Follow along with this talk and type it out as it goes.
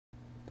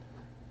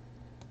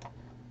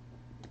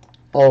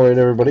Alright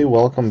everybody,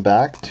 welcome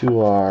back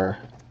to our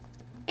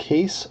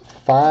Case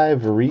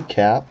 5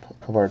 recap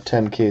of our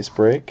 10 case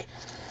break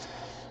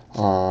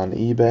on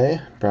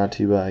eBay, brought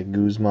to you by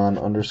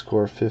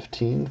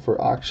Guzman_15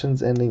 for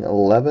auctions ending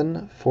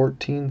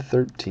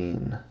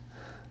 11/14/13.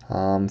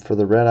 For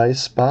the red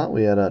ice spot,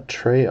 we had a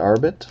Trey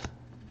Arbit,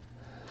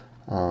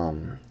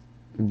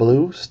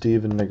 blue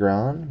Steven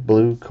Negron,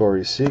 blue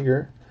Corey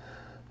Seager,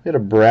 we had a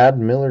Brad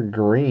Miller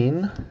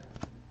green,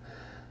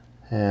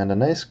 and a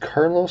nice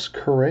Carlos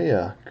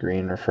Correa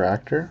green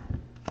refractor.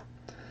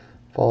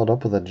 Followed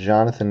up with a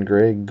Jonathan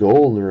Gray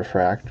gold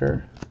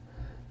refractor.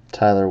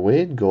 Tyler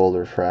Wade gold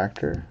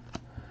refractor.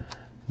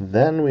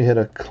 Then we hit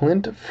a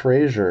Clint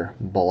Frazier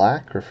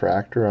black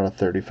refractor out of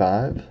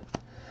 35.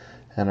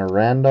 And a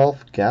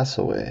Randolph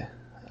Gassaway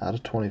out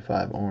of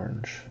 25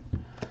 orange.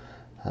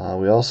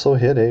 We also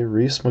hit a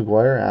Reese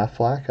McGuire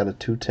Aflac out of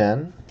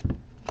 210.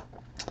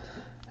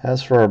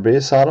 As for our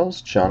base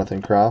autos,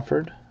 Jonathan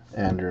Crawford,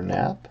 Andrew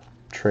Knapp,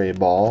 Trey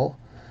Ball,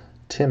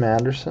 Tim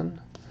Anderson,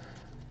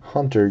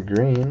 Hunter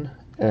Green,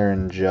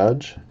 Aaron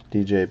Judge,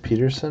 DJ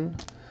Peterson.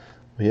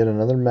 We hit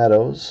another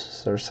Meadows,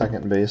 it's our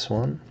second base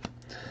one.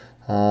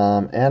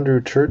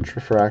 Andrew Church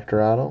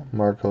refractor auto,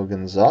 Marco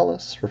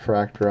Gonzalez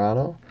refractor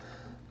auto,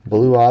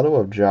 blue auto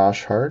of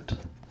Josh Hart.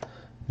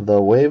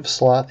 The wave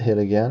slot hit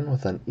again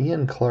with an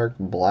Ian Clark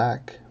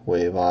black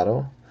wave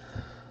auto.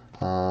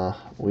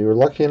 We were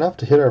lucky enough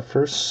to hit our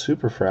first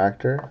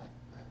superfractor.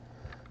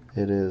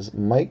 It is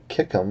Mike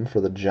Kickham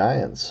for the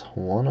Giants,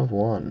 1 of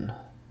 1.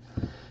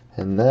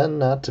 And then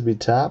not to be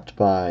topped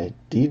by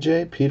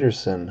DJ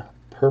Peterson,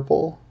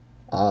 purple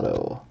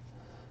auto,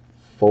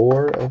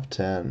 4 of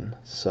 10.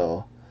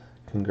 So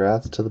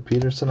congrats to the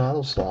Peterson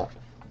auto stop.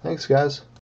 Thanks guys.